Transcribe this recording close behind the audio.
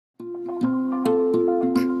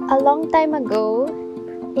A long time ago,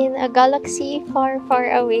 in a galaxy far,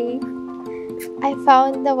 far away, I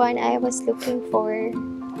found the one I was looking for,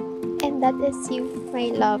 and that is you,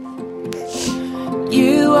 my love.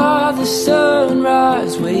 You are the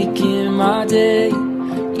sunrise waking my day.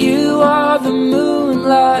 You are the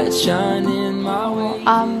moonlight shining my way.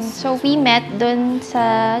 So we met dun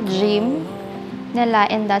sa gym nila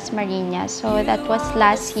in Das Marinas. So that was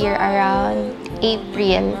last year around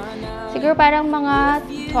April. Siguro parang mga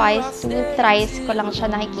twice, thrice ko lang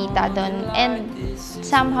siya nakikita dun. And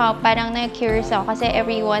somehow parang na-curious ako kasi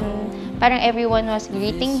everyone was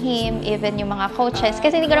greeting him, even yung mga coaches.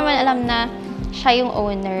 Kasi hindi ko naman alam na siya yung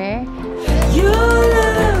owner. Your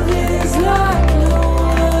love is like no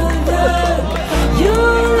other.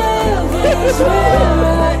 Your love is where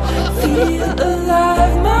I feel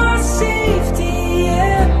alive. My safety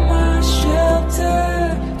and my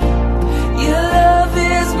shelter. Your love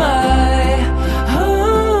is my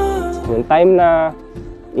home. Yung time na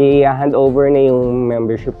i-hand over na yung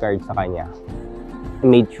membership card sa kanya, I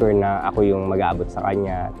made sure na ako yung mag-aabot sa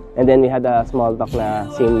kanya. And then we had a small talk na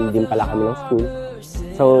same din pala kami ng school.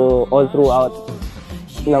 So all throughout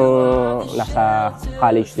nang nasa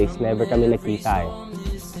college days, never kami nakita eh.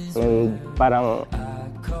 And parang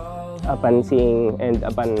upon seeing and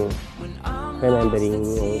upon remembering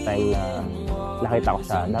yung time na nakita ko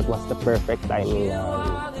siya, that was the perfect timing na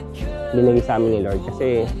binigay sa amin ni Lord.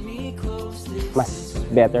 Kasi mas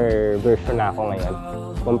better version na ako ngayon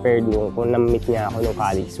compared nung kung na-meet niya ako nung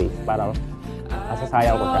college days. Parang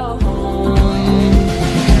masasayang ko siya.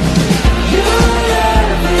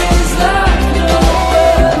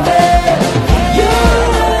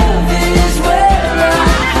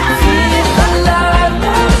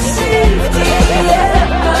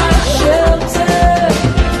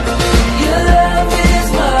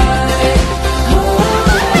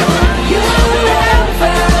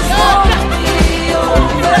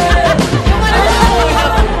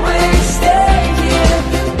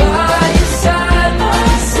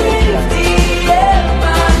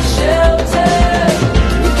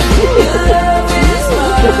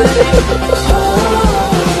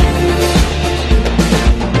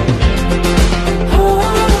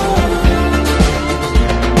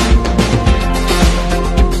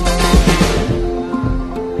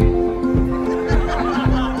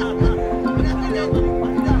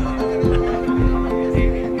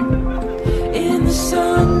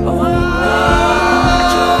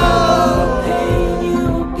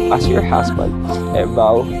 As your husband, I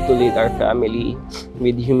vow to lead our family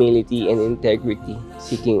with humility and integrity,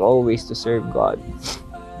 seeking always to serve God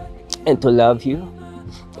and to love you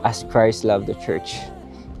as Christ loved the church.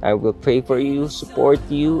 I will pray for you, support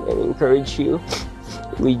you, and encourage you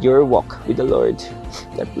with your walk with the Lord.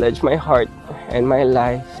 I pledge my heart and my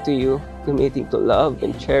life to you, committing to love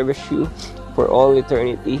and cherish you for all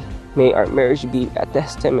eternity. May our marriage be a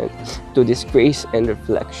testament to this grace and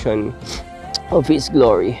reflection of His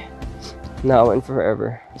glory, now and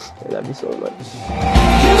forever. I love you so much.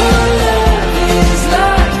 Your love is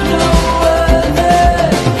like no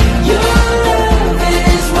other. Your love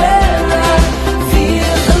is where I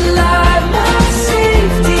feel alive. My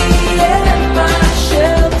safety and my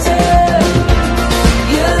shelter.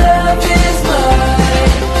 Your love is my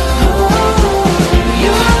home.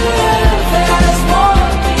 Your love has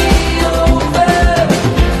won me over.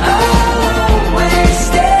 I'll always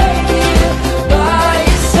stay here by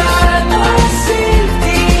your side. My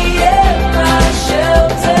safety and my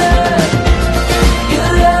shelter. Your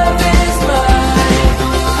love is my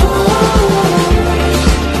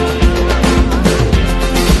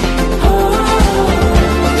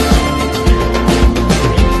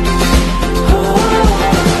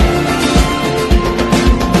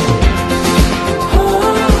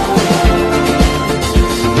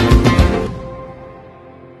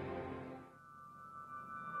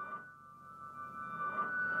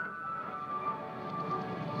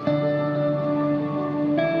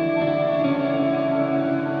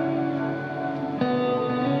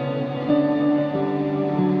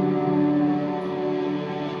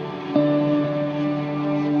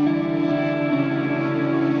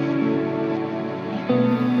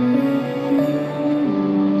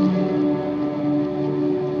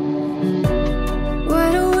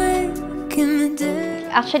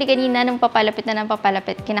Actually, kanina nung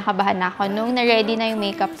papalapit, kinakabahan na ako. Nung na-ready na yung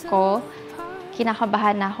makeup ko,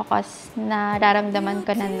 kinakabahan na ako kasi nararamdaman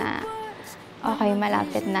ko na okay,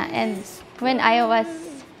 malapit na. And when I was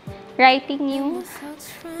writing yung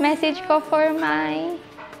message ko for my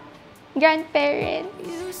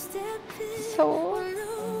grandparents, so,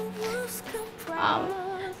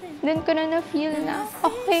 dun ko na na-feel na,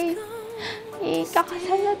 okay, may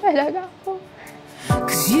kakasal na talaga ako.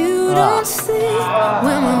 Cause you don't sleep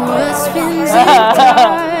when my world spins in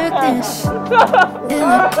darkness, and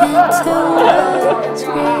I can't tell what's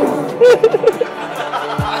real.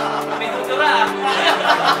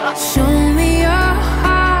 Show me your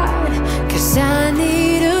heart, cause I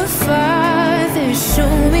need a father. Show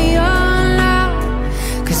me your love,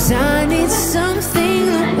 cause I need something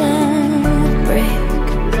that won't break.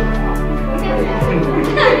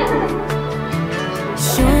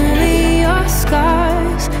 Show me your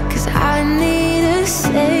scars, cause I need a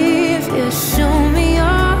savior. Show me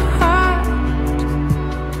your heart,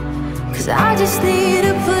 cause I just need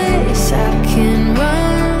a place I can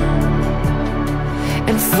run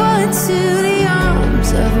and fall into the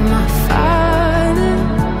arms of my father.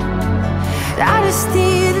 I just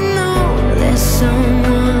need to know there's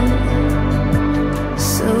someone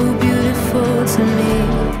so beautiful to me.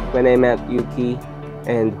 When I met Yuki,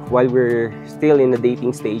 and while we're still in the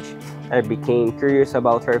dating stage, I became curious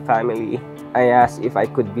about her family. I asked if I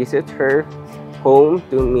could visit her home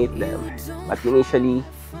to meet them, but initially,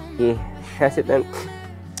 he hesitant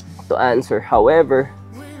to answer. However,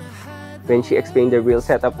 when she explained the real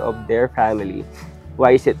setup of their family,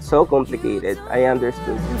 why is it so complicated, I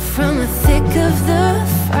understood. From the thick of the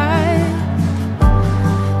fire,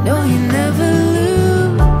 no, you never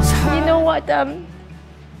lose heart. You know what,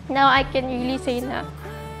 now I can really say na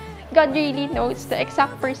God really knows the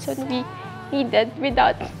exact person we needed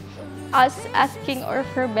without us asking or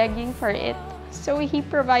for begging for it. So He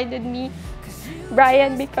provided me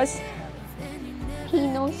Bryan because He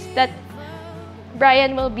knows that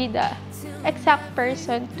Bryan will be the exact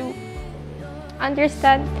person to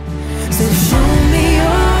understand. So show me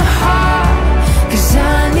your heart, cause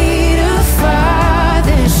I need a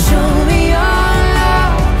father. Show me your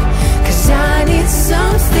love, cause I need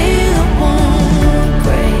something that won't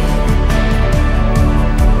break.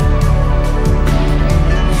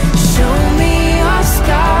 Show me your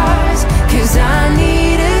scars, cause I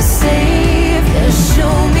need a savior.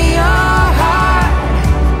 Show me your heart,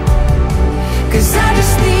 cause I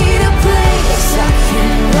just need a place I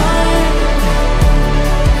can run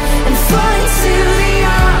and fall into the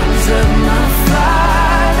arms of my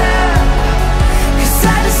father. Cause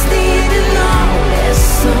I just need to know there's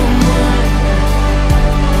someone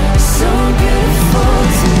so beautiful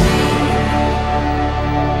to me.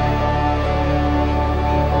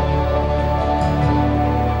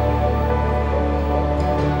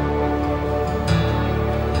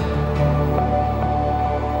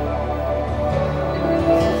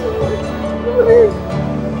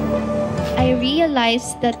 I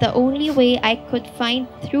realized that the only way I could find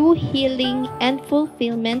true healing and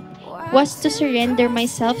fulfillment was to surrender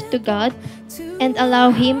myself to God and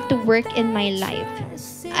allow Him to work in my life.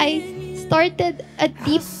 I started a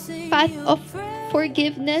deep path of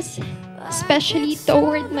forgiveness, especially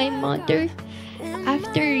toward my mother,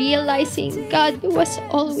 after realizing God was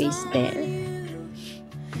always there.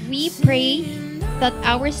 We pray that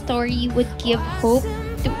our story would give hope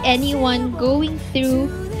to anyone going through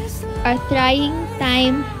a trying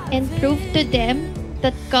time and prove to them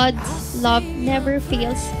that God's love never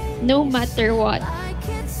fails no matter what.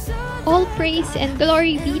 All praise and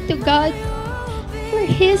glory be to God for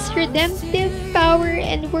His redemptive power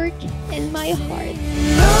and work in my heart.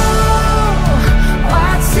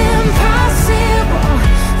 What's impossible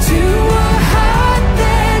to a heart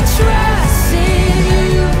that trusts in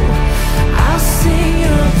you? I'll sing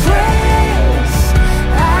your praise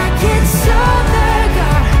like it's other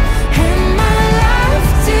God, and my life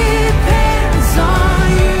depends on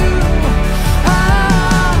you.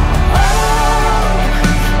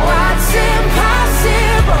 What's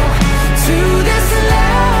impossible to this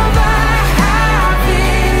love I have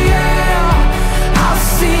in you? I'll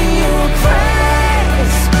sing your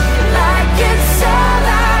praise like it's all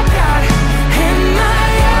I got, and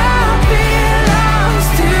my all belongs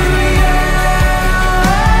to you.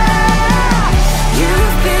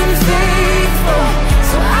 You've been faithful,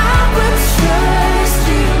 so I will trust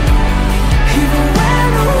you, even when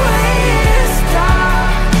the way is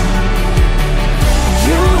dark.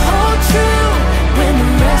 You hold true when the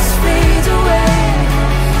rest fades away.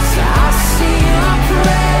 So I'll sing your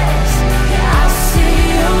praise, I'll sing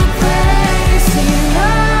your praise. Sing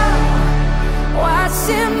love, what's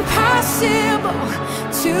impossible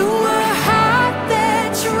to a heart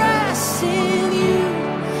that trusts in you?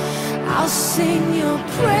 I'll sing your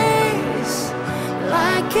praise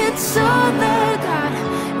like it's all that God,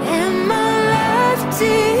 and my life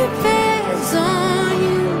depends on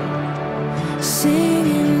you.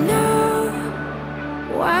 Singing love,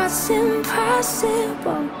 what's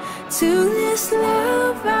impossible to this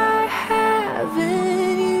love I have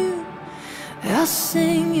I'll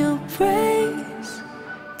sing your praise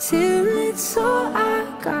till it's all I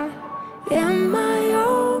got. Yeah, my